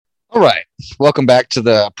All right. Welcome back to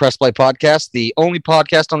the Press Play Podcast, the only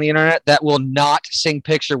podcast on the internet that will not sing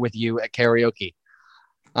picture with you at karaoke.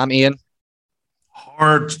 I'm Ian.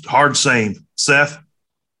 Hard same. Seth?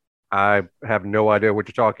 I have no idea what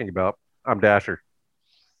you're talking about. I'm Dasher.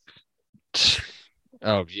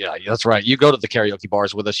 Oh yeah, that's right. You go to the karaoke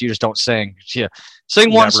bars with us. You just don't sing. Yeah,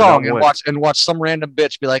 sing one song and watch some random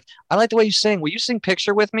bitch be like, "I like the way you sing. Will you sing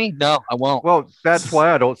picture with me?" No, I won't. Well, that's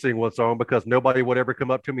why I don't sing one song, because nobody would ever come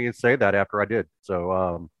up to me and say that after I did.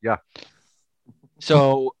 So, yeah.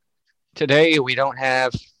 So today we don't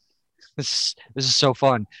have this. This is so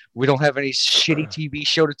fun. We don't have any shitty TV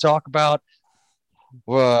show to talk about.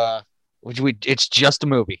 It's just a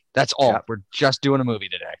movie. That's all. Yeah. We're just doing a movie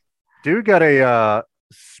today. Dude got a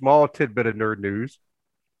small tidbit of nerd news.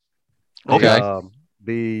 Okay.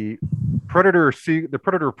 The Predator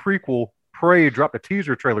prequel, Prey, dropped a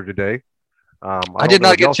teaser trailer today. I did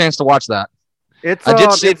not get a chance to watch that.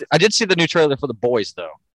 I did see the new trailer for The Boys,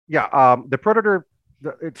 though. Yeah. The Predator,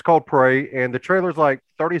 it's called Prey, and the trailer's like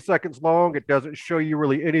 30 seconds long. It doesn't show you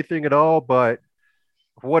really anything at all, but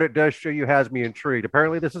what it does show you has me intrigued.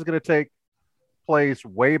 Apparently, this is going to take place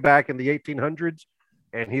way back in the 1800s,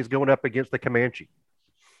 and he's going up against the Comanche.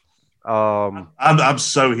 I'm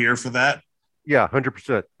so here for that. Yeah,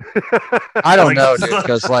 100%. I don't know, dude,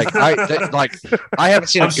 because I haven't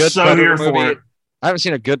seen a good Predator movie. I haven't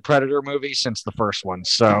seen a good Predator movie since the first one,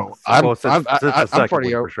 so I'm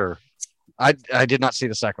pretty for sure. I did not see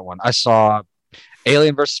the second one. I saw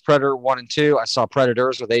Alien vs. Predator 1 and 2. I saw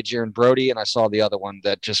Predators with Adrian Brody, and I saw the other one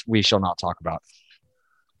that just we shall not talk about.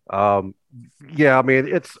 Yeah, I mean,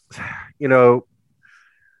 it's,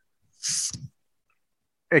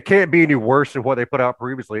 it can't be any worse than what they put out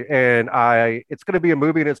previously. And it's going to be a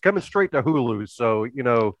movie, and it's coming straight to Hulu. So,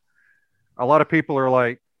 a lot of people are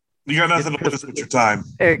like, you got nothing to lose with your time.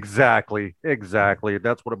 Exactly.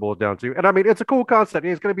 That's what it boils down to. And I mean, it's a cool concept.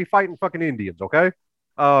 He's going to be fighting fucking Indians. Okay.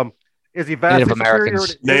 Is he vastly superior?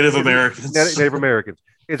 Native Americans. Native Americans.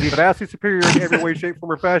 Is he vastly superior in every way, shape,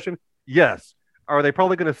 form, or fashion? Yes. Are they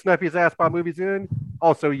probably going to snuff his ass by movies in?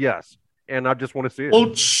 Also, yes. And I just want to see it.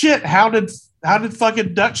 Well, shit. How did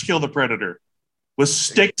fucking Dutch kill the Predator? With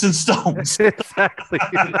sticks and stones. Exactly.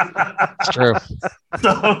 It's true.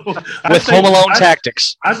 So, with Home Alone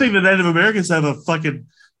tactics. I think the Native Americans have a fucking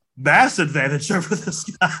mass advantage over this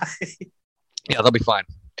guy. Yeah, they'll be fine.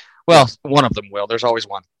 Well, one of them will. There's always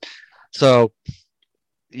one. So,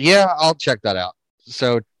 yeah, I'll check that out.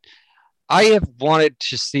 So, I have wanted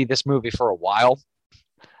to see this movie for a while.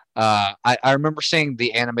 I remember seeing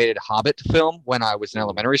the animated Hobbit film when I was in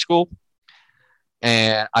elementary school.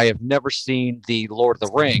 And I have never seen the Lord of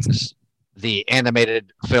the Rings, the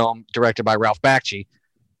animated film directed by Ralph Bakshi,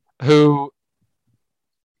 who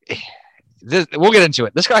we'll get into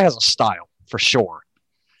it. This guy has a style for sure.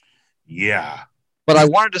 Yeah. But I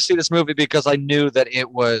wanted to see this movie because I knew that it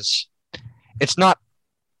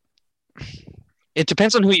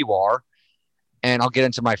depends on who you are. And I'll get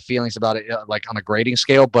into my feelings about it like on a grading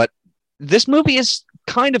scale. But this movie is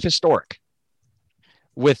kind of historic.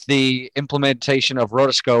 With the implementation of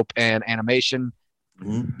rotoscope and animation,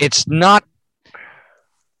 it's not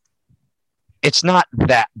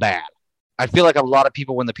that bad. I feel like a lot of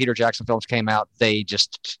people, when the Peter Jackson films came out, they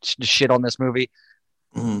just shit on this movie.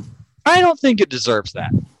 I don't think it deserves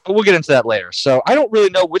that, but we'll get into that later. So I don't really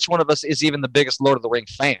know which one of us is even the biggest Lord of the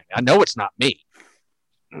Rings fan. I know it's not me.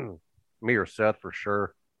 Me or Seth for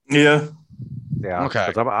sure. Yeah. Okay.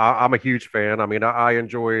 Because I'm a huge fan. I mean, I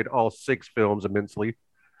enjoyed all 6 films immensely.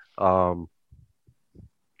 I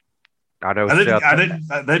know.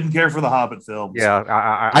 I didn't care for the Hobbit films. Yeah,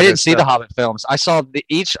 I didn't see the Hobbit films. I saw the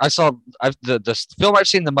film I've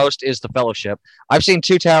seen the most is The Fellowship. I've seen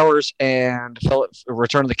Two Towers and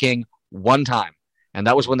Return of the King one time, and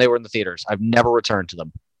that was when they were in the theaters. I've never returned to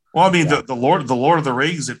them. Well, I mean, the Lord of the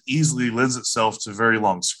Rings, it easily lends itself to very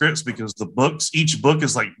long scripts because each book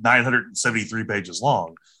is like 973 pages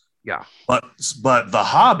long. Yeah, but the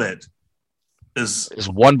Hobbit is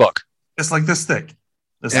one book. It's like this thick.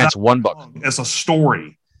 It's one book. Long. It's a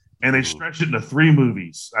story, and they stretched it into 3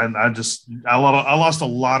 movies. And I lost a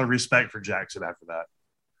lot of respect for Jackson after that.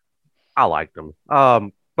 I liked them.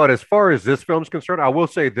 But as far as this film's concerned, I will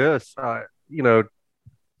say this.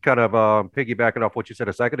 Kind of piggybacking off what you said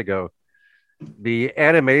a second ago, the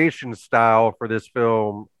animation style for this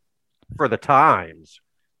film for the times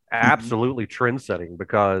absolutely trend-setting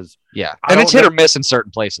because and it's hit or miss in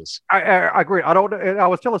certain places. I agree. I don't. And I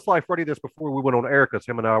was telling Sly Freddy this before we went on air because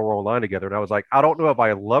him and I were online together, and I was like, I don't know if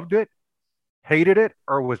I loved it, hated it,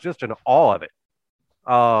 or was just in awe of it.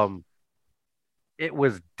 It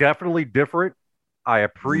was definitely different. I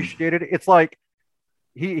appreciated it. It's like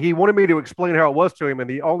he wanted me to explain how it was to him, and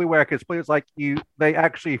the only way I could explain it is like they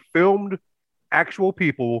actually filmed actual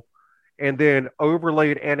people and then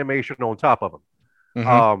overlaid animation on top of them.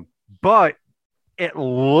 Mhm. But it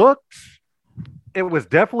was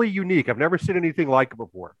definitely unique. I've never seen anything like it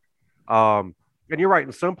before. And you're right,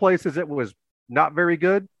 in some places it was not very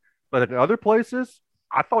good, but in other places,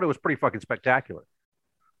 I thought it was pretty fucking spectacular.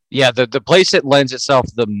 Yeah, the place it lends itself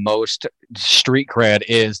the most street cred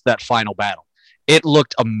is that final battle. It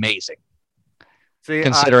looked amazing, See,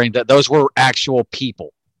 considering that those were actual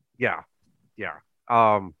people. yeah, yeah.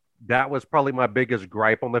 That was probably my biggest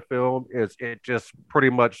gripe on the film is it just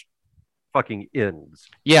pretty much fucking ends.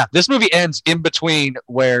 Yeah, this movie ends in between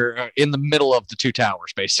where in the middle of the two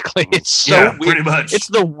towers, basically. It's so Yeah, weird. pretty much. It's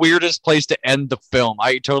the weirdest place to end the film.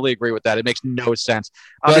 I totally agree with that. It makes no sense.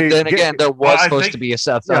 But I mean, then again, there was Well, I supposed think- to be a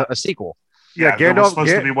sequel. Yeah, there was Gandalf.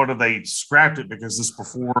 supposed to be one, and they scrapped it because this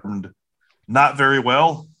performed not very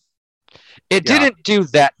well. It Yeah. didn't do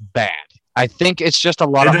that bad. I think it's just a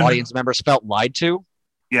lot It of didn't- audience members felt lied to.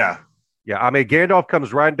 Yeah, Yeah, I mean, Gandalf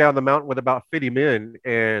comes riding down the mountain with about 50 men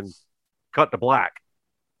and cut to black,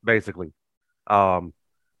 basically. Yeah.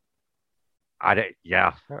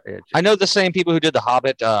 I know the same people who did The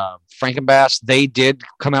Hobbit, Frankenbass, they did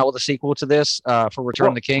come out with a sequel to this for Return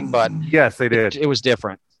of the King, but Yes, they did. it was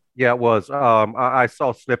different. Yeah, it was. I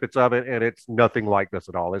saw snippets of it, and it's nothing like this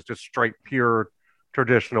at all. It's just straight, pure,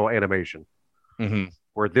 traditional animation, Hmm.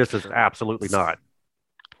 where this is absolutely not.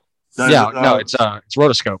 Yeah, no, it's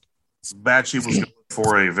rotoscope. Bakshi was going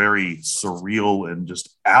for a very surreal and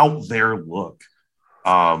just out there look.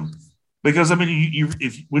 Because I mean,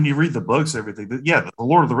 when you read the books, everything, the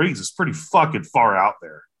Lord of the Rings is pretty fucking far out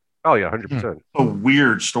there. Oh yeah, 100%. A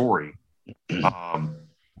weird story.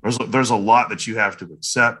 There's a lot that you have to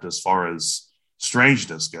accept as far as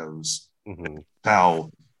strangeness goes. Mm-hmm.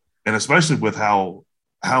 And especially with how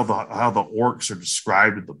the orcs are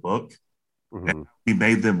described in the book, Mm-hmm. and he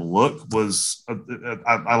made them look was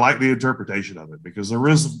I like the interpretation of it because there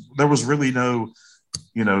was really no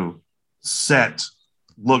set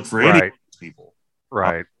look for any of Right. these people.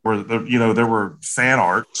 Right. Where there were fan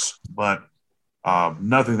arts, but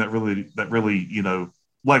nothing that really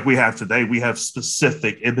like we have today. We have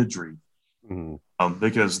specific imagery Mm-hmm.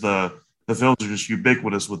 because the films are just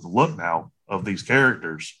ubiquitous with the look now of these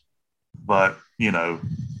characters. But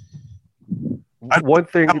One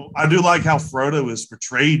thing. I do like how Frodo is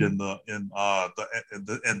portrayed in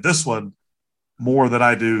this one more than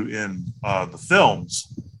I do in the films,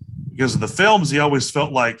 because in the films he always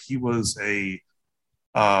felt like he was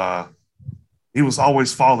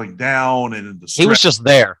always falling down and in distress. He was just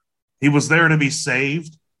there. He was there to be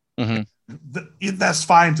saved. Mhm. That's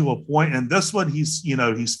fine to a point. And this one, he's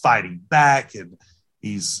fighting back and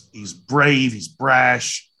he's brave, he's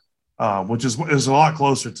brash, which is a lot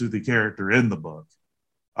closer to the character in the book.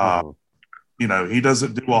 He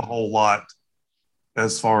doesn't do a whole lot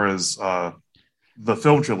as far as the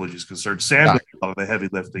film trilogy is concerned. Sam did a lot of the heavy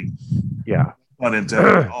lifting, Yeah.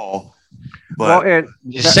 unintended at all. Well, But and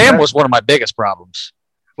Sam was one of my biggest problems.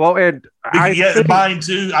 and I think, mine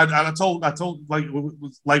too. I told like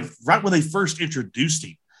right when they first introduced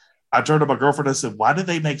him, I turned to my girlfriend and I said, "Why did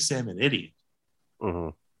they make Sam an idiot?"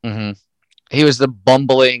 Mhm. Hmm. He was the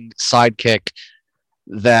bumbling sidekick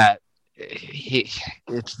that he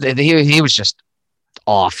was just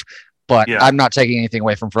off. But Yeah. I'm not taking anything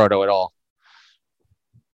away from Frodo at all.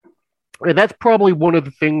 And that's probably one of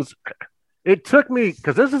the things. It took me,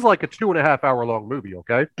 because this is like a 2.5 hour long movie.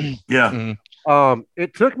 Okay. Yeah,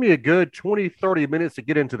 It took me a good 20-30 minutes to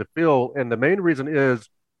get into the feel. And the main reason is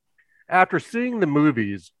after seeing the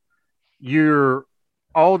movies,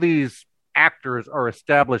 all these actors are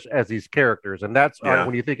established as these characters. And that's Yeah.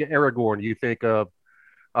 when you think of Aragorn, you think of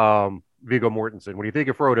Viggo Mortensen. When you think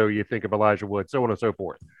of Frodo, you think of Elijah Wood, so on and so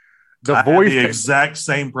forth. I had the exact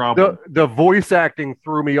same problem. The voice acting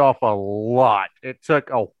threw me off a lot. It took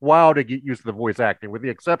a while to get used to the voice acting, with the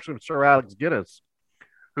exception of Sir Alex Guinness,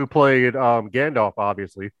 who played Gandalf,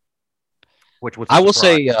 obviously. Which was I will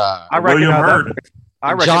say, I William recognize Hurt. that voice. I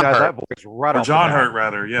John recognize Hurt. that voice right Or off John the bat. Hurt,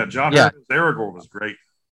 rather. Yeah, John Yeah. Hurt as Aragorn was great.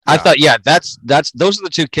 I thought, that's those are the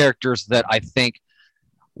two characters that I think,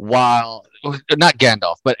 while not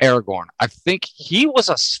Gandalf, but Aragorn, I think he was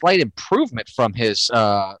a slight improvement from his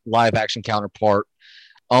live action counterpart,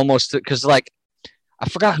 almost because I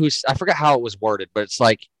forgot how it was worded, but it's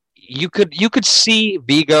like you could see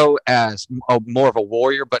Viggo as more of a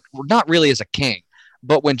warrior, but not really as a king.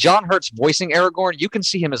 But when John Hurt's voicing Aragorn, you can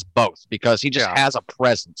see him as both because he just has a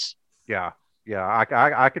presence. Yeah,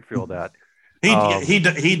 I could feel that.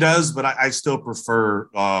 He does, but I still prefer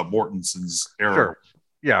Mortensen's Aragorn. Sure.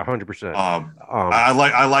 Yeah, 100%.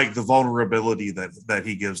 I like the vulnerability that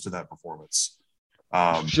he gives to that performance.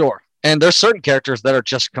 Sure. And there's certain characters that are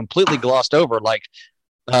just completely glossed over. Like,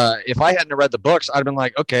 if I hadn't read the books, I'd have been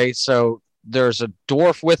like, okay, so there's a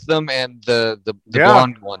dwarf with them and the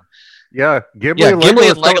blonde one. Yeah, Gimli and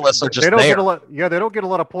Legolas are just there. They don't get a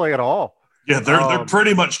lot of play at all. Yeah, they're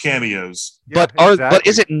pretty much cameos. But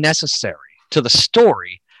is it necessary to the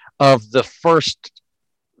story of the first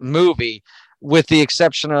movie, with the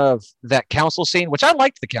exception of that council scene, which I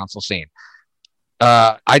liked the council scene?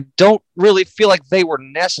 I don't really feel like they were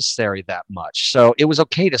necessary that much, so it was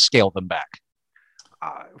okay to scale them back.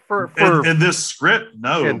 In this script,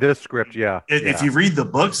 no. In this script, yeah. If you read the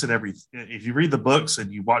books and if you read the books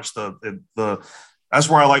and you watch the that's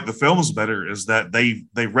where I like the films better, is that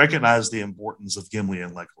they recognize the importance of Gimli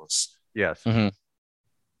and Legolas. Yes. Mm-hmm.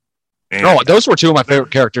 Those were two of my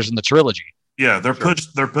favorite characters in the trilogy. Yeah, they're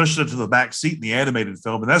pushed into the back seat in the animated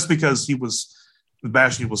film, and that's because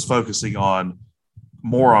Bakshi was focusing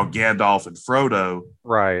more on Gandalf and Frodo,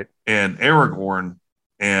 right, and Aragorn,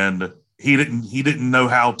 and he didn't know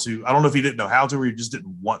how to. I don't know if he didn't know how to, or he just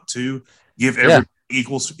didn't want to give every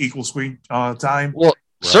equal screen time. Well,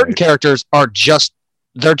 certain characters are just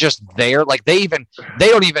there. Like they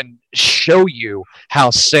don't even show you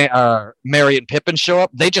how Merry and Pippin show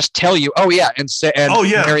up. They just tell you, Merry and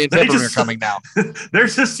Pippin are coming now. They're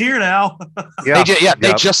just here now.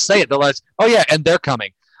 They just say it. They're like, and they're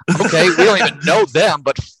coming. Okay, we don't even know them,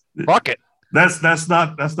 but fuck it. That's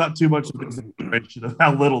not too much of information of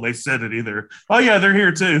how little they said it either. Oh yeah, they're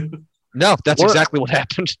here too. No, that's exactly what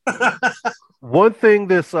happened. One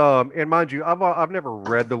thing and mind you, I've never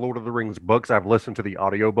read the Lord of the Rings books. I've listened to the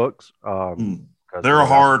audiobooks. They're a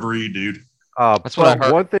hard read, dude. That's what I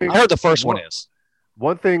heard. I heard the first one is.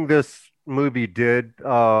 One thing this movie did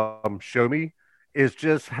show me is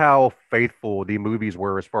just how faithful the movies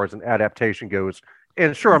were as far as an adaptation goes.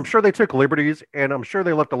 And sure, I'm sure they took liberties, and I'm sure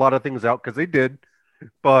they left a lot of things out because they did.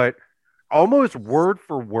 But almost word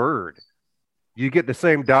for word, you get the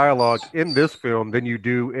same dialogue in this film than you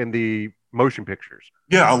do in the motion pictures.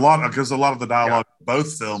 Yeah, because a lot of the dialogue in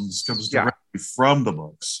both films comes directly from the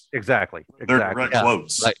books. Exactly. They're direct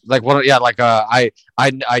quotes. I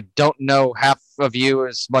don't know half of you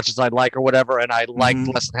as much as I'd like or whatever, and I like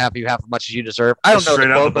less than half of you half as much as you deserve. I don't know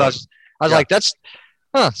the quote, but I was like, that's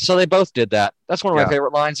so they both did that. That's one of my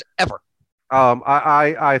favorite lines ever.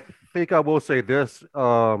 I think I will say this.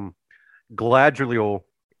 Galadriel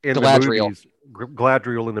in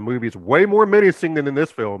the movies way more menacing than in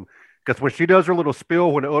this film, because when she does her little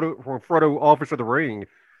spiel when Frodo offers her the ring,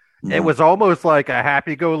 it was almost like a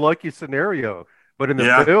happy-go-lucky scenario, but in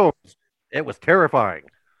the films it was terrifying.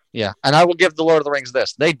 Yeah, and I will give the Lord of the Rings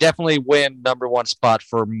this: they definitely win #1 spot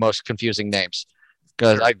for most confusing names.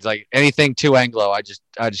 Because I like anything too Anglo, I just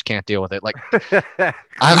can't deal with it. Like,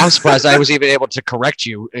 I'm surprised I was even able to correct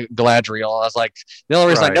you, Galadriel. I was like, the only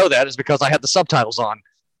reason I know that is because I had the subtitles on.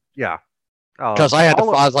 Yeah, because I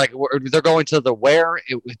was like, they're going to the where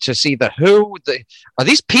to see the who. Are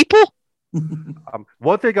these people?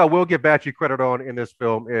 One thing I will give Bakshi credit on in this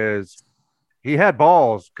film is he had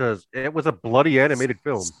balls, because it was a bloody animated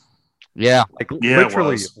film. Yeah,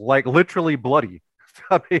 literally bloody.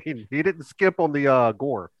 I mean, he didn't skip on the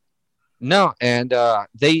gore. No, and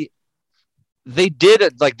they did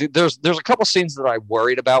it. Like, there's a couple scenes that I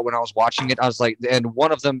worried about when I was watching it. I was like, and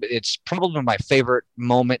one of them, it's probably my favorite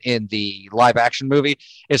moment in the live action movie,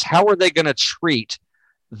 is how are they going to treat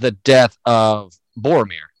the death of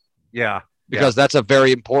Boromir? Yeah, because that's a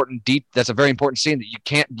very important scene that you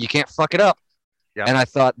can't fuck it up. Yeah. And I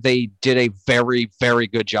thought they did a very, very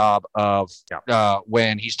good job of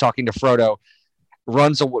when he's talking to Frodo.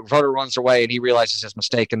 Frodo runs away and he realizes his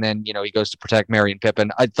mistake, and then he goes to protect Merry and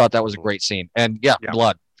Pippin. I thought that was a great scene, and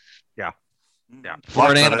blood. Yeah.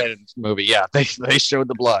 For an animated movie, they showed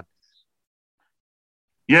the blood.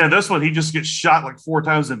 Yeah, this one he just gets shot like 4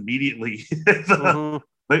 times immediately.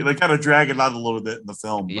 They kind of drag it out a little bit in the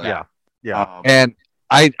film. And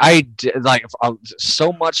I like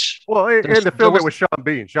so much. Well, in the film it was Sean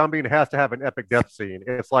Bean. Sean Bean has to have an epic death scene.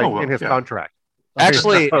 It's like in his contract.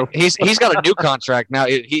 Actually, he's got a new contract now.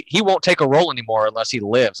 He won't take a role anymore unless he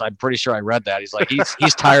lives. I'm pretty sure I read that. He's like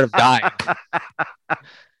he's tired of dying.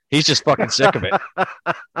 He's just fucking sick of it.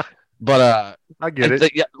 But I get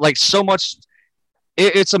it. Like so much.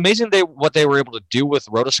 It's amazing what they were able to do with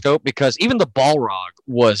rotoscope, because even the Balrog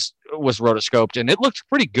was rotoscoped and it looked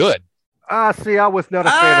pretty good. See, I was not a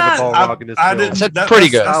fan of the Balrog in this film. That's pretty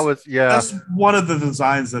good. That's one of the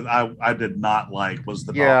designs that I did not like was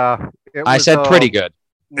the Balrog. I said pretty good.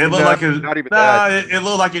 It looked like it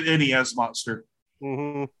looked like an NES monster.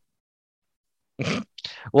 Mm-hmm.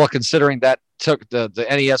 Well, considering that took the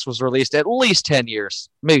NES was released at least 10 years,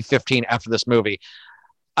 maybe 15 after this movie,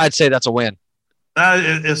 I'd say that's a win.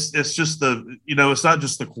 It's just it's not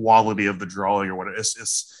just the quality of the drawing or whatever.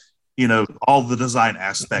 It's all the design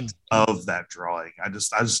aspects of that drawing. I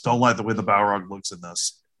just don't like the way the Balrog looks in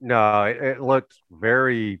this. No, it looked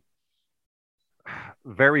very,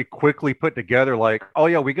 very quickly put together. Like, oh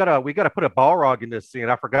yeah, we gotta put a Balrog in this scene.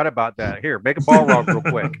 I forgot about that. Here, make a Balrog real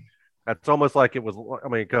quick. That's almost like it was. I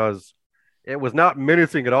mean, because it was not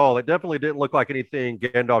menacing at all. It definitely didn't look like anything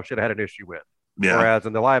Gandalf should have had an issue with. Yeah. Whereas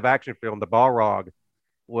in the live action film, the Balrog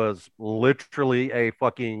was literally a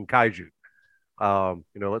fucking kaiju.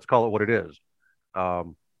 Let's call it what it is. But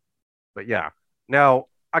yeah. Now,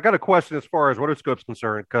 I got a question as far as Rotoscope's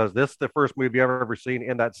concerned, because this is the first movie I've ever seen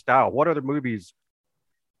in that style. What other movies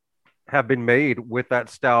have been made with that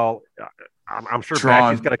style? I'm sure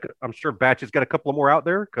Batchy's got a couple more out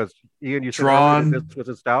there, because Ian, you said Tron. this was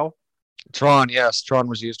his style. Tron, yes, Tron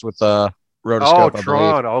was used with Rotoscope. Oh,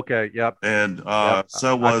 Tron. Okay, yep. And Yep.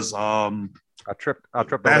 so was I tripped on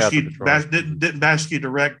Bashki. Tron. Didn't Bashki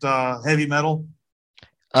direct Heavy Metal?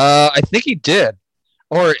 I think he did,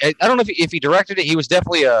 or I don't know if he directed it. He was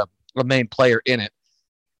definitely a main player in it.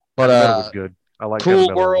 But Metal was good. I like Heavy Cool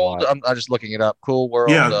Metal a World. lot. I'm just looking it up. Cool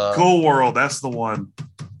World. Yeah, Cool World. That's the one.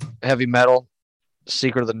 Heavy Metal.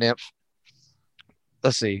 Secret of the Nymph.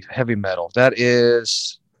 Let's see. Heavy Metal. That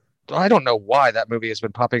is. I don't know why that movie has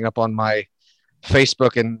been popping up on my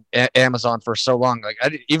Facebook and Amazon for so long. Like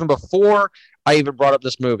even before I even brought up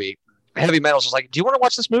this movie, Heavy Metal's just like, do you want to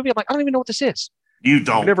watch this movie? I'm like, I don't even know what this is. You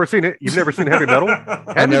don't. You've never seen it? You've never seen Heavy Metal?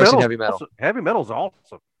 I've never seen Heavy Metal. Heavy Metal's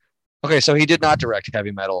awesome. Okay, so he did not direct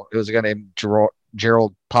Heavy Metal. It was a guy named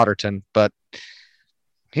Gerald Potterton, but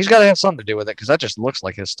he's got to have something to do with it because that just looks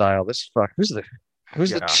like his style. Who's the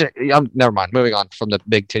chick? Never mind. Moving on from the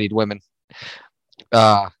big tittied women.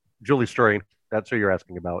 Julie Strain. That's who you're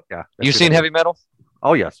asking about. Yeah. You seen Heavy Metal?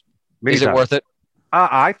 Oh yes. Is it worth it?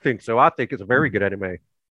 I think so. I think it's a very good anime.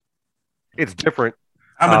 It's different.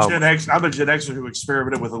 I'm a Gen Xer who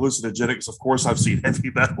experimented with hallucinogenics. Of course, I've seen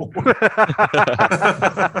Heavy Metal. But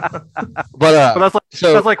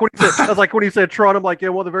that's like when he said Tron. I'm like, yeah,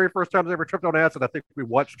 one of the very first times I ever tripped on acid, I think we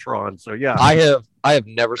watched Tron. So yeah, I have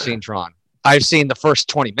never seen Tron. I've seen the first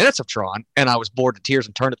 20 minutes of Tron, and I was bored to tears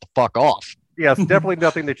and turned it the fuck off. Yeah, it's definitely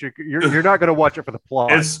nothing that you're not going to watch it for the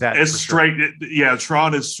plot. It's straight. Sure.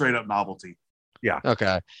 Tron is straight up novelty. Yeah.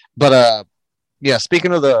 Okay, but yeah.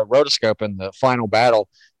 Speaking of the rotoscope and the final battle,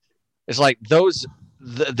 it's like those.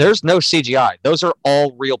 There's no CGI. Those are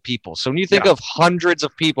all real people. So when you think of hundreds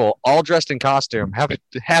of people all dressed in costume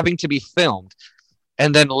having to be filmed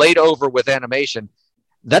and then laid over with animation,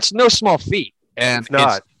 that's no small feat, and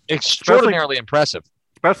it's extraordinarily impressive.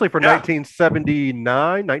 Especially for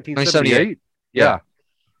 1979, 1978. Yeah.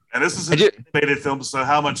 And this is an animated film, so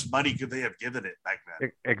how much money could they have given it back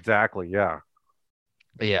then? Exactly, yeah.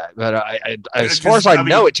 Yeah, but as far as I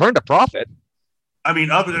know, it turned a profit. All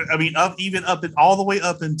the way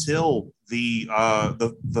up until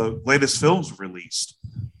the latest films released.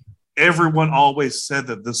 Everyone always said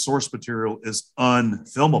that the source material is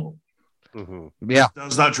unfilmable. Mm-hmm. Yeah. It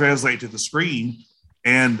does not translate to the screen,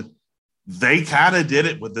 and they kind of did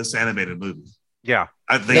it with this animated movie. Yeah,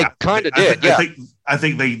 they kind of did. I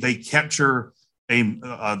think they capture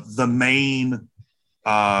the main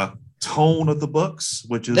tone of the books,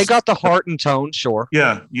 which is they got the heart and tone. Sure.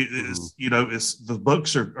 Yeah, it's the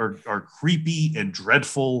books are creepy and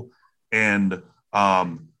dreadful and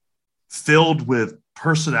filled with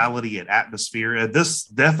personality and atmosphere, and this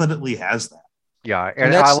definitely has that. Yeah,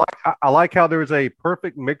 and I like how there's a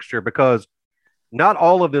perfect mixture because not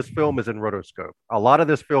all of this film is in rotoscope. A lot of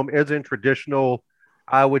this film is in traditional,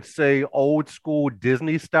 I would say, old school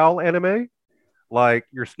Disney style anime, like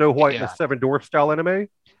your Snow White and the Seven Dwarfs style anime.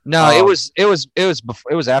 No, it was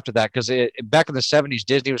after that because back in the 70s,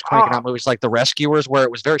 Disney was cranking out movies like The Rescuers, where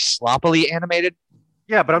it was very sloppily animated.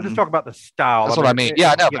 Yeah, but I'm just talking about the style. That's what I mean.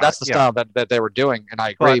 Yeah, no, but that's the style that they were doing, and I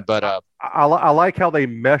agree. But I like how they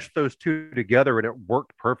meshed those two together, and it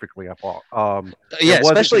worked perfectly. I thought.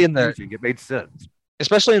 Especially it made sense.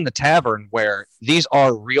 Especially in the tavern, where these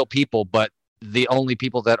are real people, but the only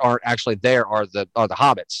people that aren't actually there are the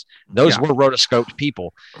hobbits. Those were rotoscoped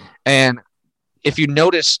people, and if you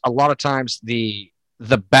notice, a lot of times the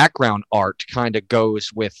background art kind of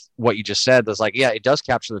goes with what you just said. There's like, it does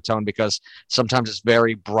capture the tone because sometimes it's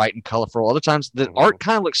very bright and colorful. Other times the art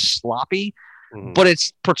kind of looks sloppy, but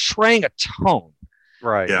it's portraying a tone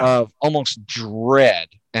of almost dread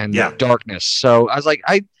and darkness. So I was like,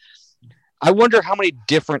 I wonder how many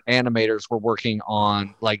different animators were working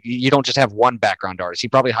on, like, you don't just have one background artist. He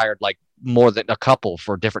probably hired like more than a couple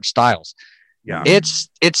for different styles. Yeah. It's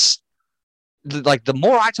like the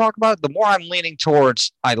more I talk about it, the more I'm leaning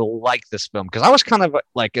towards I like this film, because I was kind of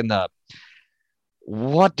like in the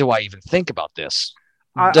what do I even think about this?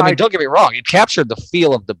 I mean, don't get me wrong, it captured the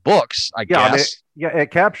feel of the books, I guess.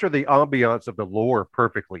 It captured the ambiance of the lore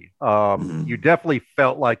perfectly. You definitely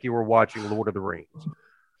felt like you were watching Lord of the Rings.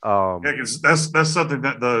 Because that's something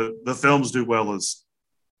that the films do well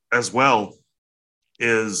as well,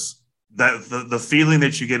 is that the feeling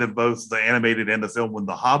that you get in both the animated and the film, when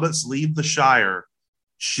the hobbits leave the Shire,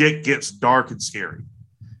 shit gets dark and scary.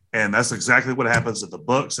 And that's exactly what happens in the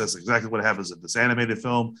books. That's exactly what happens in this animated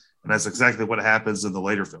film. And that's exactly what happens in the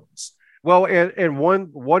later films. Well, and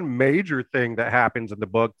one major thing that happens in the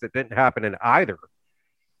book that didn't happen in either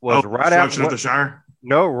was right after the Shire.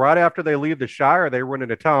 No, right after they leave the Shire, they run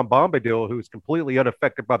into Tom Bombadil, who's completely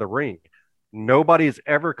unaffected by the ring. Nobody's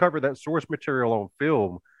ever covered that source material on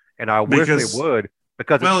film, and I wish they would,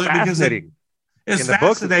 because it's fascinating. It's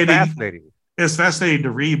fascinating. It's fascinating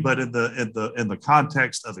to read, but in the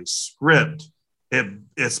context of a script,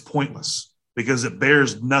 it's pointless because it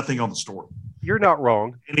bears nothing on the story. You're not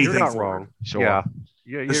wrong. You're not wrong. Sure. Yeah.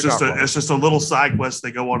 It's just a little side quest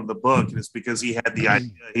they go on in the book, and it's because he had the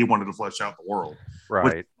idea he wanted to flesh out the world. Right.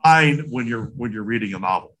 Which is fine when you're reading a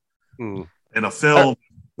novel. In a film,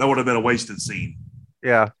 that would have been a wasted scene.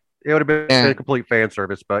 Yeah, it would have been a complete fan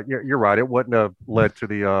service, but you're right. It wouldn't have led to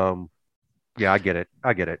the. Yeah, I get it.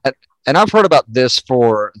 And I've heard about this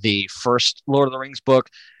for the first Lord of the Rings book.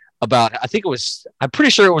 I'm pretty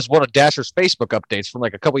sure it was one of Dasher's Facebook updates from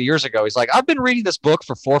like a couple of years ago. He's like, I've been reading this book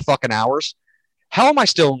for 4 fucking hours. How am I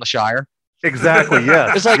still in the Shire? Exactly.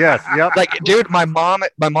 Yes. It's like, yes. Yep. Like, dude, my mom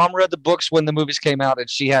read the books when the movies came out, and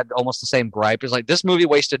she had almost the same gripe. It's like, this movie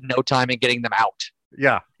wasted no time in getting them out.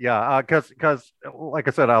 Yeah. Because like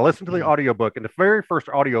I said, I listened to the audiobook, and the very first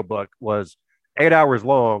audiobook was 8 hours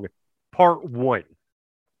long, part 1.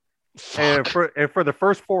 And for the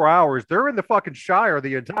first 4 hours, they're in the fucking Shire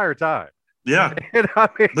the entire time. Yeah. And I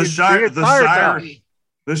mean, the Shire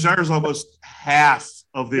is almost half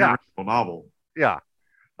of the original novel. Yeah.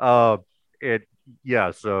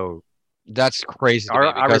 So that's crazy to me,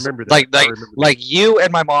 I remember that. Like you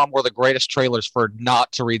and my mom were the greatest trailers for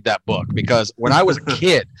not to read that book, because when I was a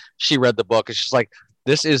kid, she read the book and she's like,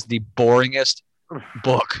 this is the boringest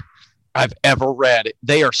book I've ever read.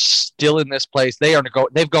 They are still in this place.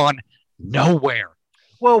 They've gone nowhere.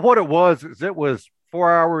 Well, what it was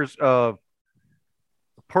 4 hours of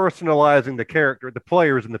personalizing the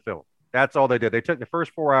players in the film. That's all they did. They took the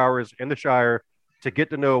first 4 hours in the Shire to get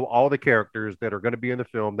to know all the characters that are going to be in the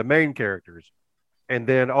film, the main characters. And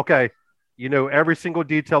then, okay, every single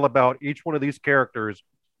detail about each one of these characters.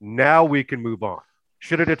 Now we can move on.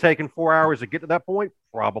 Should it have taken 4 hours to get to that point?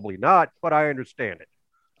 Probably not, but I understand it.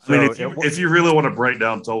 So, I mean, if you really want to break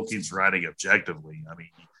down Tolkien's writing objectively, I mean,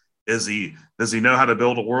 does he know how to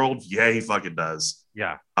build a world? Yeah, he fucking does.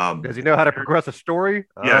 Yeah. Does he know how to progress a story?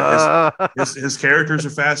 Yeah. His characters are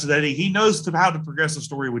fascinating. He knows how to progress a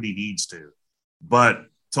story when he needs to, but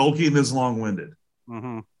Tolkien is long-winded.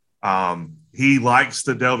 Mm-hmm. He likes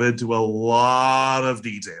to delve into a lot of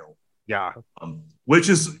detail. Yeah. Which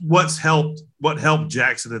is what helped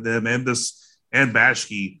Jackson and them and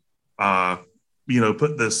Bashki,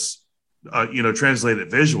 put this, translate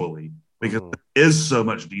it visually, because there is so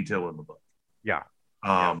much detail in the book. Yeah.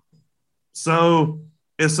 So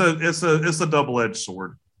it's a double-edged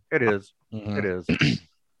sword. It is. Mm-hmm. It is.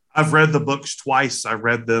 I've read the books twice. I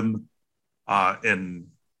read them in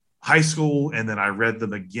high school, and then I read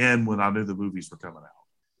them again when I knew the movies were coming out.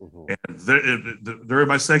 Mm-hmm. And during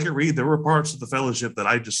my second read, there were parts of the Fellowship that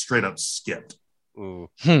I just straight up skipped.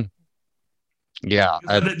 Yeah,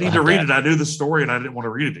 I didn't need to read it. I knew the story, and I didn't want to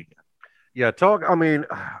read it again. Yeah, I mean,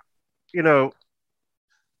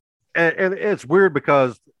 and it's weird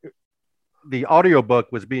because the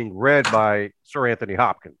audiobook was being read by Sir Anthony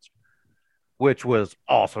Hopkins, which was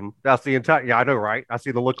awesome. That's the entire. Yeah, I know, right? I see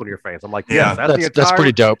the look on your face. I'm like, yeah, that's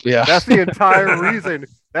pretty dope. Yeah, that's the entire reason.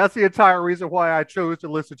 That's the entire reason why I chose to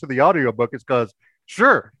listen to the audiobook, is because,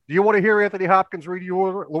 sure, do you want to hear Anthony Hopkins read you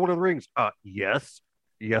Lord of the Rings? Yes,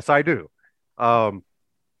 I do. So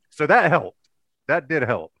that helped. That did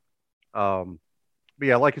help. But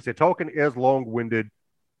yeah, like you said, Tolkien is long-winded,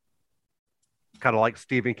 kind of like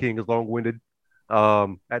Stephen King is long-winded.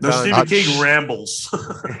 Stephen King rambles.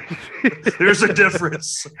 There's a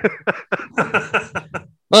difference.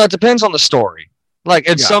 Well, it depends on the story. Like,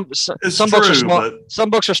 and some books are small. But...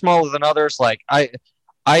 Some books are smaller than others. Like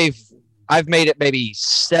I've made it maybe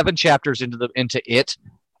 7 chapters into it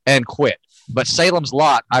and quit. But Salem's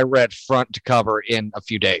Lot, I read front to cover in a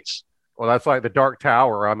few days. Well, that's like the Dark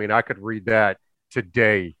Tower. I mean, I could read that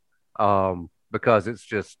today, because it's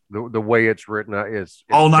just the way it's written is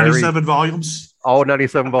All very 97 volumes. all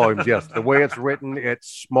 97 volumes. Yes, the way it's written, it's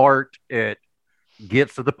smart. It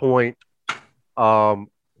gets to the point,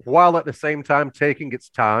 while at the same time taking its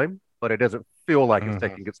time, but it doesn't feel like it's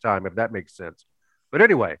taking its time, if that makes sense. But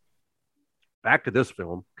anyway, back to this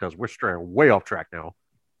film because we're straying way off track now.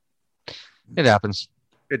 It happens.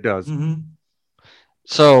 It does. Mm-hmm.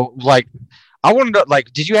 So, like, I want to know,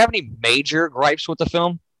 like, did you have any major gripes with the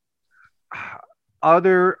film?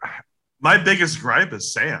 My biggest gripe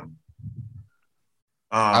is Sam.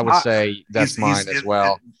 I would say that's mine as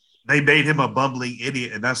well. They made him a bumbling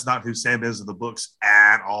idiot, and that's not who Sam is in the books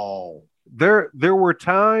at all. There were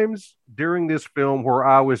times during this film where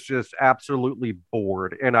I was just absolutely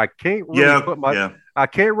bored, and I can't really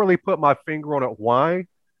put my finger on it. Why?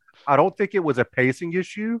 I don't think it was a pacing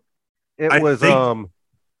issue.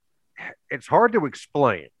 It's hard to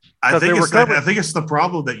explain. I think it's the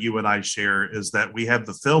problem that you and I share is that we have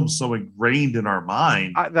the film so ingrained in our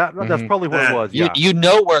mind. That's probably what it was. Yeah. You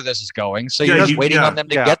know where this is going, so you're just waiting on them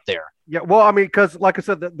to get there. Yeah, well, I mean, because like I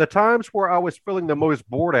said, the times where I was feeling the most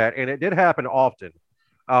bored at, and it did happen often,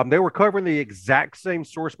 they were covering the exact same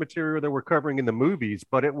source material they were covering in the movies,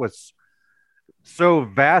 but it was so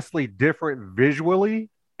vastly different visually,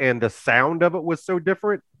 and the sound of it was so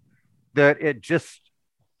different that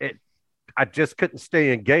I just couldn't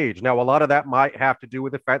stay engaged. Now, a lot of that might have to do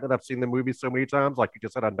with the fact that I've seen the movie so many times. Like you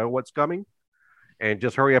just said, I know what's coming, and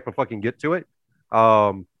just hurry up and fucking get to it.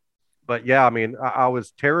 But yeah, I mean, I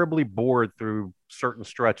was terribly bored through certain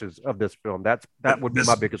stretches of this film. That would be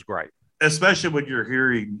my biggest gripe. Especially when you're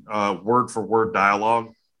hearing word for word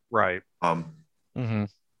dialogue. Right.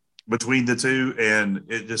 Between the two, and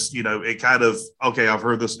it just, it kind of, okay, I've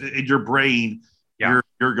heard this in your brain. Yeah.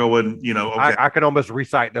 You're going, okay. I can almost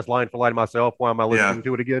recite this line for line myself while I'm listening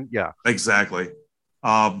to it again. Yeah, exactly.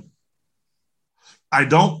 I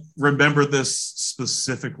don't remember this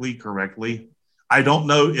specifically correctly. I don't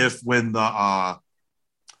know if when the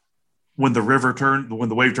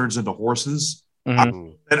wave turns into horses,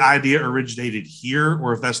 that idea originated here,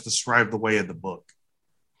 or if that's described the way in the book.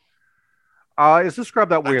 It's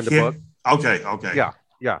described that way in the book. Okay.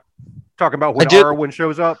 Yeah. Talking about when Arwen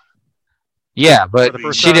shows up. Yeah, but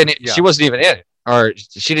she didn't. Yeah. She wasn't even in it, or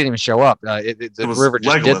she didn't even show up. The river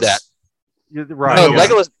just Legolas. did that. Right.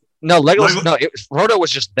 No, Legolas. No, Frodo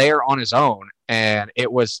was just there on his own, and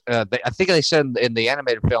it was. I think they said in the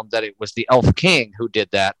animated film that it was the Elf King who did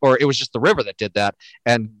that, or it was just the river that did that,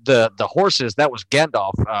 and the horses, that was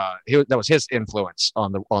Gandalf. That was his influence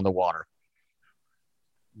on the water.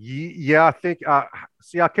 Yeah, I think.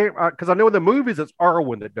 See, I can't because I know in the movies it's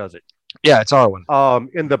Arwen that does it. Yeah, it's Arwen.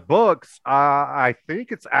 In the books, I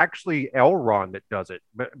think it's actually Elrond that does it,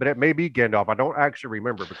 but it may be Gandalf. I don't actually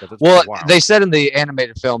remember because it's been a while. They said in the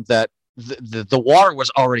animated film that the water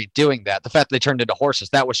was already doing that. The fact that they turned into horses,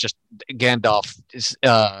 that was just Gandalf's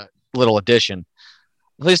little addition.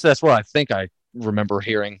 At least that's what I think I remember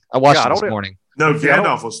hearing. I watched it this morning. No,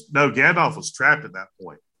 Gandalf was trapped at that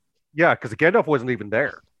point. Yeah, because Gandalf wasn't even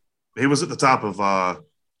there. He was at the top of.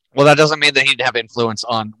 Well, that doesn't mean that he'd have influence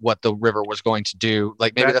on what the river was going to do.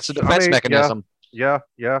 Like maybe that's a defense mechanism. Yeah.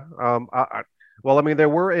 Well, I mean, they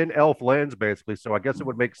were in elf lands basically, so I guess it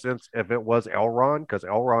would make sense if it was Elrond, because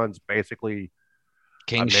Elrond's basically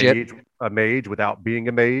a mage without being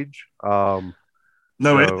a mage. In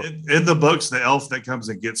the books, the elf that comes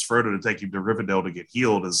and gets Frodo to take him to Rivendell to get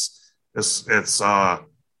healed it's not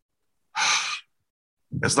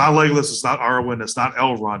Legolas, it's not Arwen, it's not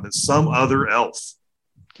Elrond, it's some other elf.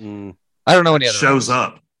 I don't know any other shows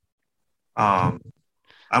up. I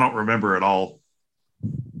don't remember at all.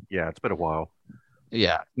 Yeah, it's been a while.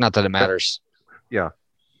 Yeah, not that it matters. Yeah,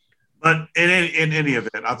 but in any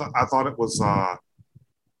event, I thought it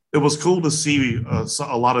was cool to see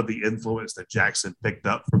a lot of the influence that Jackson picked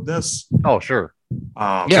up from this. Oh, sure.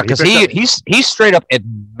 Yeah, because he straight up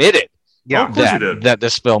admitted that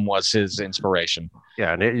this film was his inspiration.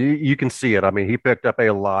 Yeah, and you can see it. I mean, he picked up a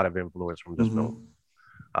lot of influence from this film.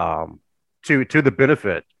 To the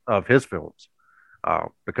benefit of his films,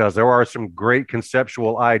 because there are some great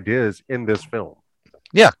conceptual ideas in this film.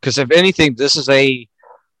 Yeah, because if anything, this is a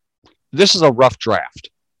rough draft.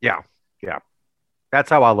 Yeah, that's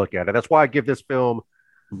how I look at it. That's why I give this film.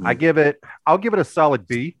 I'll give it a solid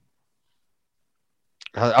B.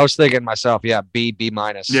 I was thinking myself, B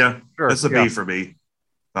minus. Yeah, sure. That's a B for me.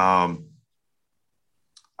 I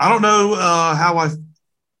don't know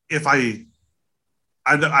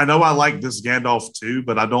I know I like this Gandalf too,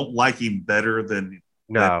 but I don't like him better than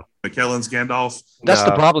No. McKellen's Gandalf. That's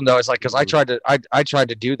the No. problem, though. It's like because I tried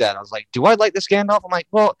to do that. I was like, do I like this Gandalf? I'm like,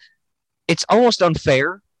 well, it's almost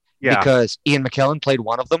unfair Yeah. because Ian McKellen played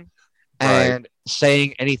one of them, Right. and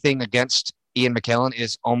saying anything against Ian McKellen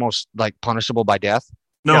is almost like punishable by death.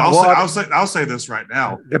 No, Yeah, I'll say this right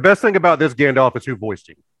now. The best thing about this Gandalf is who voiced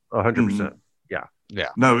him. 100%.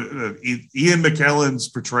 No, Ian McKellen's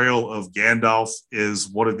portrayal of Gandalf is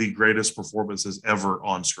one of the greatest performances ever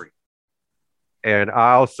on screen. And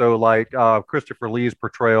I also like Christopher Lee's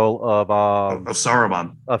portrayal of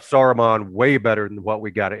Saruman. way better than what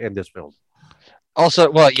we got in this film.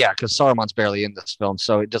 Also, well, yeah, because Saruman's barely in this film,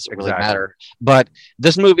 so it doesn't really Exactly. matter. But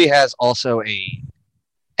this movie has also a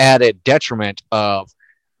added detriment of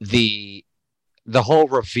the whole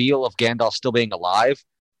reveal of Gandalf still being alive.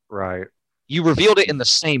 Right. You revealed it in the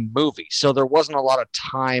same movie, so there wasn't a lot of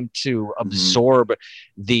time to absorb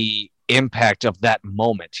the impact of that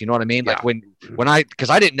moment. You know what I mean? Yeah. Like because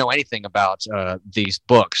I didn't know anything about these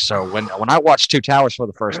books, so when I watched Two Towers for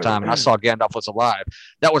the first time and I saw Gandalf was alive,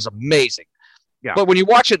 that was amazing. Yeah. But when you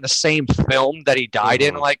watch it in the same film that he died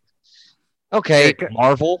in, like, okay,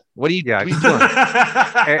 Marvel, what are you doing?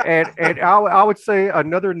 and I would say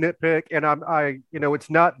another nitpick, and it's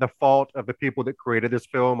not the fault of the people that created this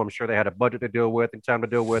film. I'm sure they had a budget to deal with and time to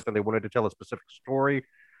deal with, and they wanted to tell a specific story,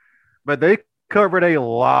 but they covered a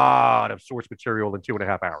lot of source material in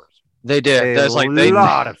 2.5 hours. They did. A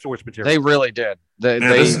lot of source material. They really did.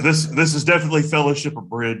 This is definitely Fellowship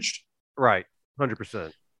abridged. Right,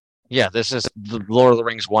 100%. Yeah, this is the Lord of the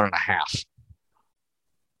Rings 1.5.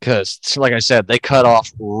 Because, like I said, they cut off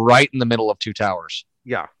right in the middle of Two Towers.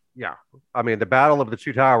 Yeah. I mean, the Battle of the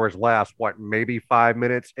Two Towers lasts, maybe 5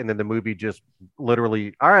 minutes, and then the movie just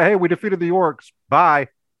literally, all right, hey, we defeated the orcs. Bye.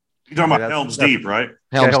 You're talking about Helm's Deep, right?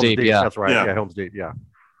 Helm's Deep, yeah. That's right. Yeah. Yeah, Helm's Deep, yeah.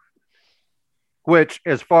 Which,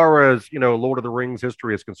 as far as, Lord of the Rings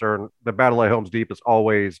history is concerned, the Battle of Helm's Deep is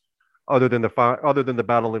always, other than the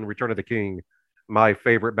battle in Return of the King, my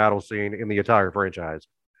favorite battle scene in the entire franchise.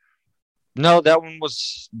 No, that one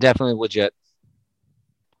was definitely legit.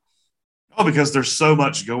 Oh, because there's so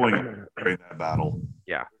much going on during that battle.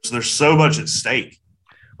 Yeah. So there's so much at stake.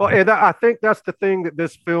 Well, and I think that's the thing that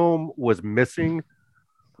this film was missing,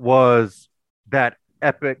 was that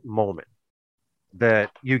epic moment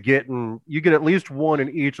that you get at least one in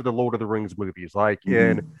each of the Lord of the Rings movies. Like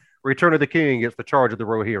in Return of the King, it's the Charge of the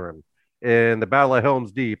Rohirrim. In the Battle of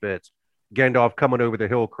Helm's Deep, it's Gandalf coming over the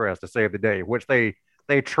hill crest to save the day, which they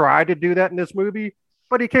tried to do that in this movie,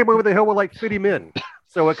 but he came over the hill with like 50 men.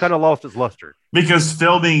 So it kind of lost its luster. Because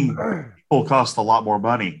filming will cost a lot more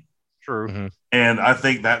money. True. Mm-hmm. And I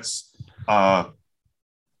think that's something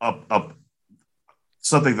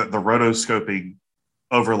that the rotoscoping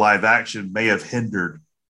over live action may have hindered.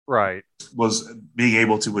 Right. Was being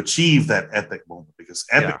able to achieve that epic moment, because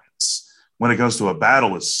epicness, when it goes to a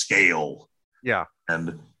battle, is scale. Yeah.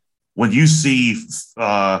 And when you see,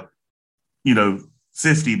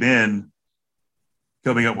 50 men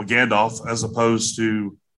coming up with Gandalf as opposed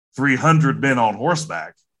to 300 men on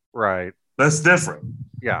horseback, right, that's different.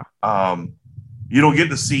 Yeah. You don't get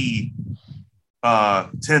to see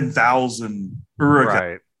 10,000 Uruk.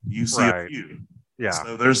 Right. You see a few. Yeah.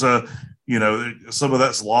 So there's some of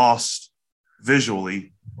that's lost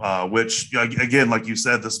visually, which again, like you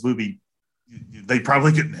said, this movie, they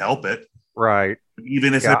probably couldn't help it. Right.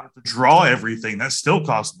 Even if they had to draw everything, that still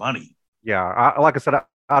costs money. Yeah. Like I said,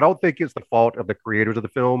 I don't think it's the fault of the creators of the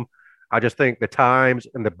film. I just think the times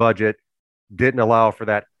and the budget didn't allow for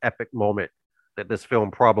that epic moment that this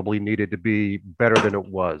film probably needed to be better than it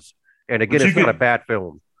was. And again, it's not a bad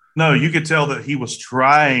film. No, you could tell that he was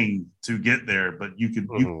trying to get there, but you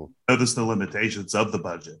notice the limitations of the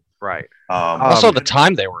budget. Right. Also, the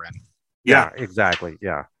time they were in. Yeah, exactly.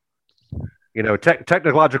 Yeah.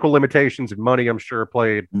 Technological limitations and money, I'm sure,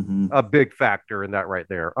 played a big factor in that right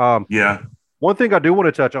there. Yeah. One thing I do want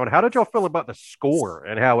to touch on, how did y'all feel about the score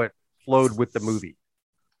and how it flowed with the movie?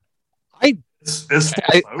 It's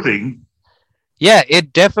floating. Yeah,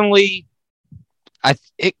 it definitely.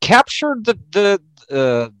 It captured the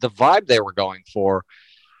vibe they were going for,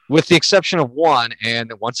 with the exception of one,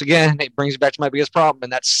 and once again, it brings me back to my biggest problem,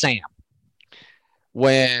 and that's Sam.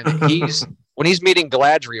 When he's meeting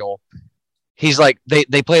Galadriel, he's like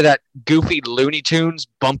they play that goofy Looney Tunes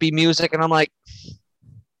bumpy music, and I'm like,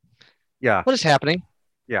 yeah, what is happening?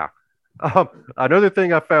 Yeah. Another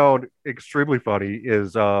thing I found extremely funny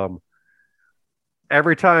is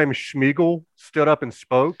every time Schmeagol stood up and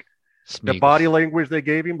spoke, the body language they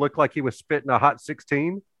gave him looked like he was spitting a hot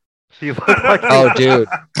 16. He looked like dude.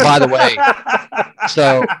 By the way,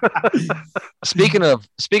 so speaking of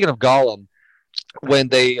Gollum, when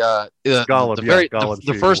they Gollum, the very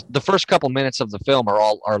Gollum's the first couple minutes of the film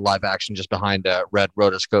are live action just behind a red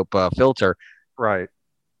rotoscope filter. Right.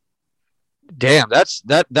 Damn,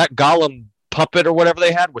 that Gollum puppet or whatever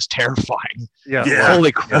they had was terrifying. Yeah. Yeah.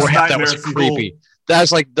 Holy That's crap, that was nightmare creepy. fuel.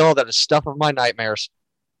 That's like, no, that is stuff of my nightmares.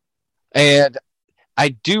 And I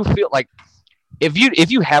do feel like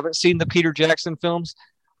if you haven't seen the Peter Jackson films,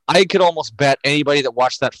 I could almost bet anybody that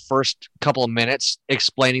watched that first couple of minutes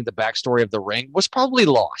explaining the backstory of the ring was probably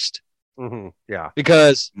lost. Mm-hmm. Yeah.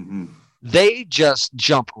 Because Mhm. they just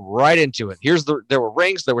jump right into it. There were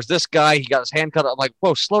rings. There was this guy. He got his hand cut. I'm like,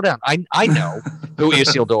 whoa, slow down. I know who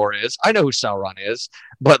Isildur is. I know who Sauron is.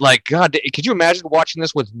 But like, God, could you imagine watching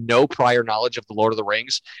this with no prior knowledge of the Lord of the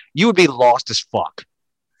Rings? You would be lost as fuck.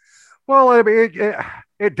 Well, I mean,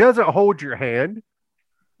 it doesn't hold your hand,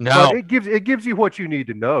 No, but it gives you what you need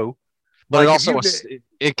to know. but like, it also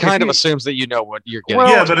it kind of assumes that you know what you're getting.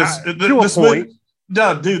 Well, Yeah, but it's to a this point. movie-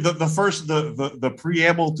 no, dude. The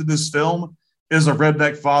preamble to this film is a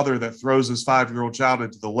redneck father that throws his 5-year-old child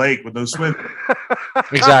into the lake with no swim.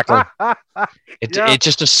 Exactly. It Yeah. it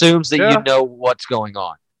just assumes that Yeah. you know what's going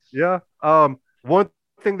on. Yeah. One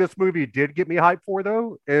thing this movie did get me hyped for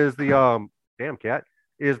though is the damn cat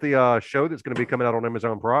is the show that's going to be coming out on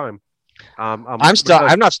Amazon Prime. I'm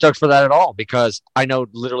because not stoked for that at all because I know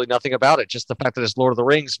literally nothing about it. Just the fact that it's Lord of the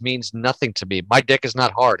Rings means nothing to me. My dick is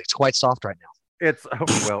not hard. It's quite soft right now. it's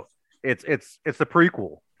it's the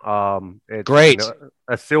prequel. It's, Great.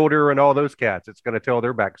 Isildur and all those cats. It's going to tell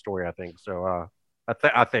their backstory, I think. So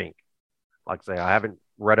I think, like I say, I haven't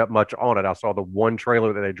read up much on it. I saw the one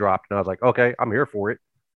trailer that they dropped, and I was like, okay, I'm here for it.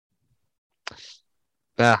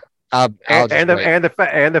 Yeah. And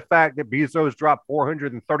the fact that Bezos dropped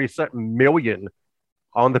 437 million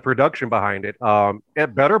on the production behind it,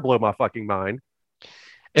 it better blow my fucking mind.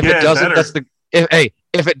 If Yeah, it doesn't, better. that's the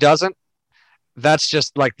if it doesn't, that's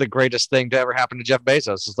just like the greatest thing to ever happen to Jeff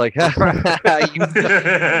Bezos. It's like you want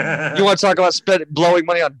to talk about blowing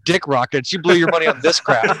money on dick rockets? You blew your money on this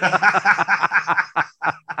crap.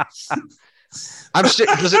 I'm sure.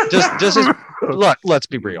 Does his look? Let's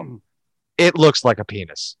be real. It looks like a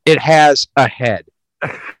penis. It has a head.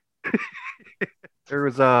 There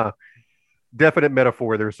was a definite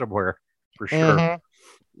metaphor there somewhere for sure.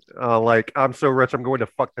 Mhm. Like, I'm so rich, I'm going to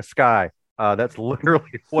fuck the sky. That's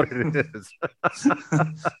literally what it is.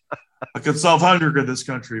 I could solve hunger in this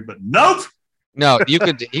country, but nope. No, he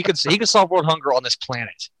could solve world hunger on this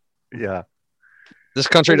planet. Yeah. This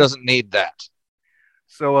country doesn't need that.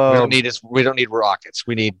 So We don't need rockets.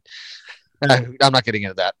 We need. I'm not getting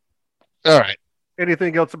into that. All right.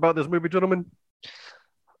 anything else about this movie, gentlemen?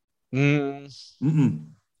 Mm-mm.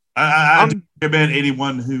 I do recommend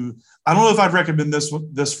anyone who I don't know if I'd recommend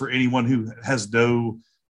this for anyone who has no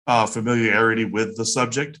familiarity with the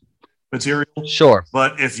subject material. Sure.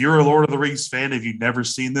 But if you're a Lord of the Rings fan, if you've never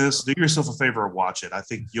seen this, do yourself a favor and watch it. I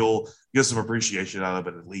think you'll get some appreciation out of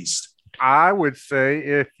it at least. I would say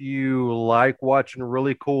if you like watching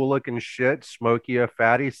really cool looking shit, smoky or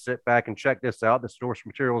fatty, sit back and check this out. The source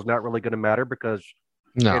material is not really going to matter because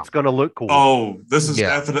No. it's going to look cool. Oh, this is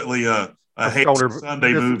Yeah. definitely a hate stoner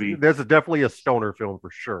Sunday movie. There's definitely a stoner film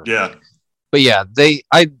for sure. Yeah. But yeah,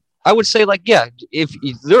 I would say like, yeah, if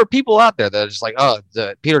there are people out there that are just like, oh,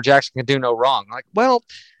 the Peter Jackson can do no wrong. Like, well,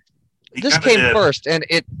 He this kinda came did. first, and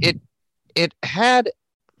it had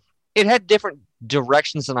different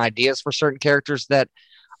directions and ideas for certain characters that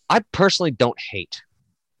I personally don't hate,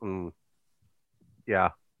 Mm. Yeah.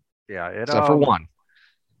 except for one.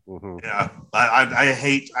 Mhm. Yeah. I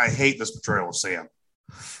hate this portrayal of Sam.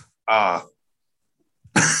 Other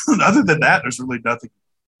than that, there's really nothing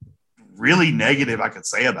really negative I could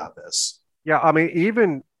say about this. Yeah, I mean,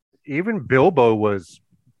 even Bilbo was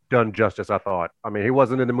done justice, I thought. I mean, he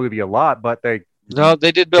wasn't in the movie a lot, but No,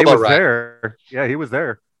 they did he Bilbo was right. there. Yeah, he was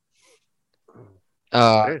there.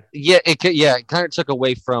 It kind of took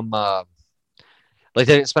away from like they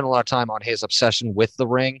didn't spend a lot of time on his obsession with the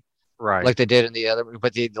ring Right. like they did in the other.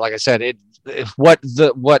 But like I said, what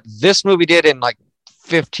this movie did in like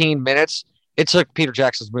 15 minutes, it took Peter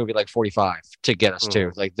Jackson's movie like 45 to get us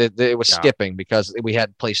to. Like it was Yeah. skipping because we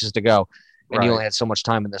had places to go, and you Right. only had so much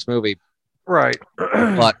time in this movie. Right.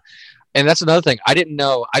 But and that's another thing. I didn't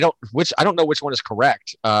know. I don't know which one is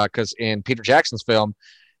correct. Because in Peter Jackson's film,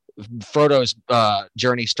 Frodo's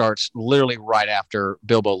journey starts literally right after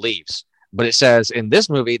Bilbo leaves. But it says in this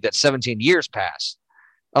movie that 17 years pass.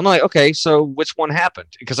 I'm like, okay, so which one happened?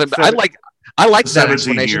 Because I like that 17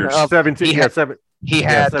 explanation years. of 17. he Yeah, had- seven. he Yeah,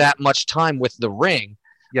 had seven- that much time with the ring,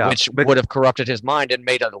 Yeah. which but- would have corrupted his mind and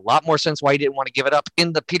made a lot more sense why he didn't want to give it up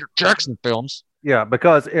in the Peter Jackson films. Yeah,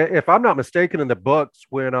 because if I'm not mistaken, in the books,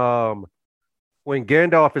 when when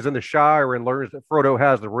Gandalf is in the Shire and learns that Frodo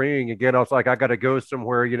has the ring, and Gandalf's like, I got to go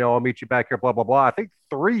somewhere, I'll meet you back here, blah, blah, blah. I think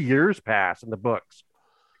 3 years pass in the books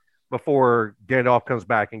before Gandalf comes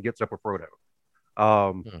back and gets up with Frodo.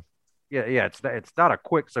 Yeah, it's not a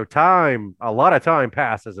quick, so a lot of time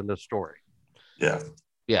passes in this story.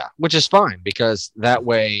 Yeah, which is fine because that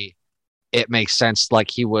way it makes sense. Like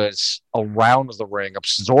he was around the ring,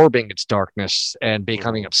 absorbing its darkness and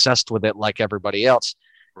becoming obsessed with it like everybody else.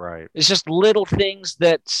 Right. It's just little things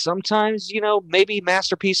that sometimes, maybe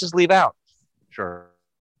masterpieces leave out. Sure.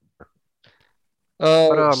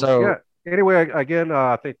 So anyway, again,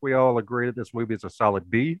 I think we all agree that this movie is a solid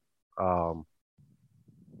B.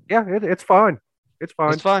 It's fine. It's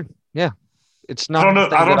fine. It's fine. Yeah. It's not. I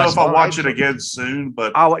don't know if I'll watch it again soon,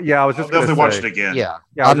 but I was just definitely watch it again. Yeah,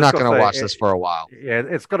 I'm not going to watch this for a while. Yeah,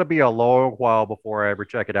 it's going to be a long while before I ever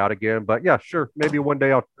check it out again. But yeah, sure, maybe one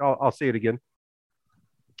day I'll see it again.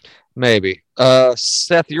 Maybe.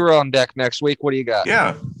 Seth, you're on deck next week. What do you got?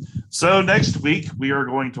 Yeah. So next week we are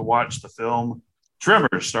going to watch the film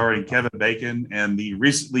Tremors, starring Kevin Bacon and the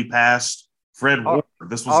recently passed Fred Ward.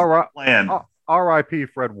 This was planned. R.I.P.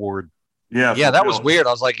 Fred Ward. Yeah, that was weird.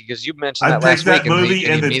 I was like, because you mentioned that last that week, movie,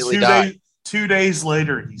 and then 2 days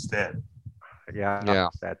later, he's dead. Yeah.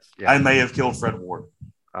 I may have killed Fred Ward.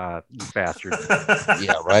 You bastard.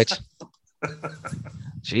 Yeah, right.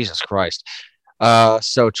 Jesus Christ.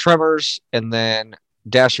 So Tremors, and then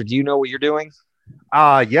Dasher. Do you know what you're doing?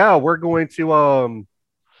 Yeah, we're going to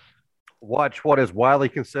watch what is widely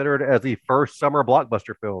considered as the first summer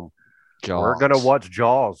blockbuster film. Jaws. We're going to watch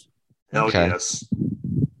Jaws. Hell yes.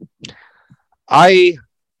 I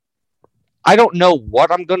don't know what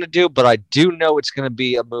I'm going to do, but I do know it's going to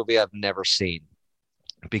be a movie I've never seen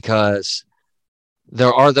because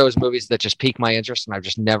there are those movies that just pique my interest and I've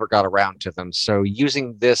just never got around to them. So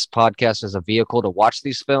using this podcast as a vehicle to watch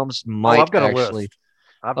these films might I've got actually.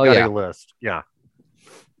 I've got a list. Yeah.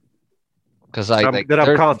 Because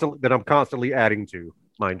I'm constantly adding to,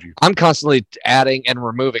 mind you. I'm constantly adding and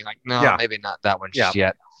removing. Like, no, maybe not that one just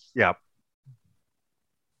yet. Yeah.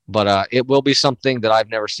 But it will be something that I've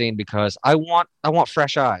never seen because I want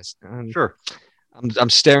fresh eyes. And sure. I'm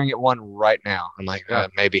staring at one right now. I'm like,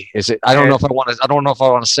 maybe is it? I don't know if I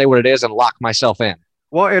want to say what it is and lock myself in.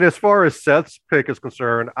 Well, and as far as Seth's pick is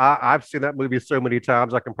concerned, I've seen that movie so many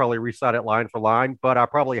times I can probably recite it line for line, but I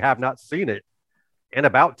probably have not seen it in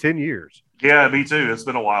about 10 years. Yeah, me too. It's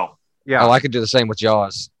been a while. Yeah. Oh, I could do the same with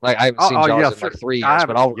Jaws. Like I haven't seen Jaws in like 3 years,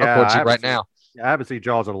 but I'll quote you right now. I haven't seen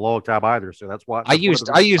Jaws in a long time either, so that's why I used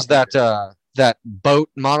that boat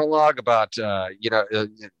monologue about that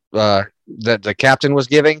the captain was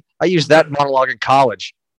giving. I used that monologue in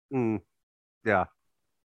college. Yeah.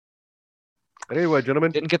 But anyway,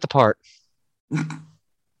 gentlemen, didn't get the part.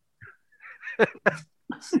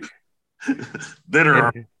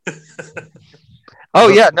 Bitter. Oh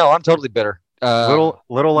yeah, no, I'm totally bitter. Little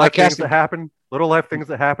life things that happen. Little life things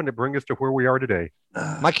that happen to bring us to where we are today.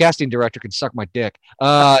 My casting director can suck my dick.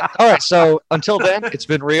 All right, so until then, it's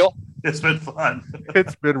been real. It's been fun.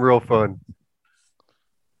 It's been real fun.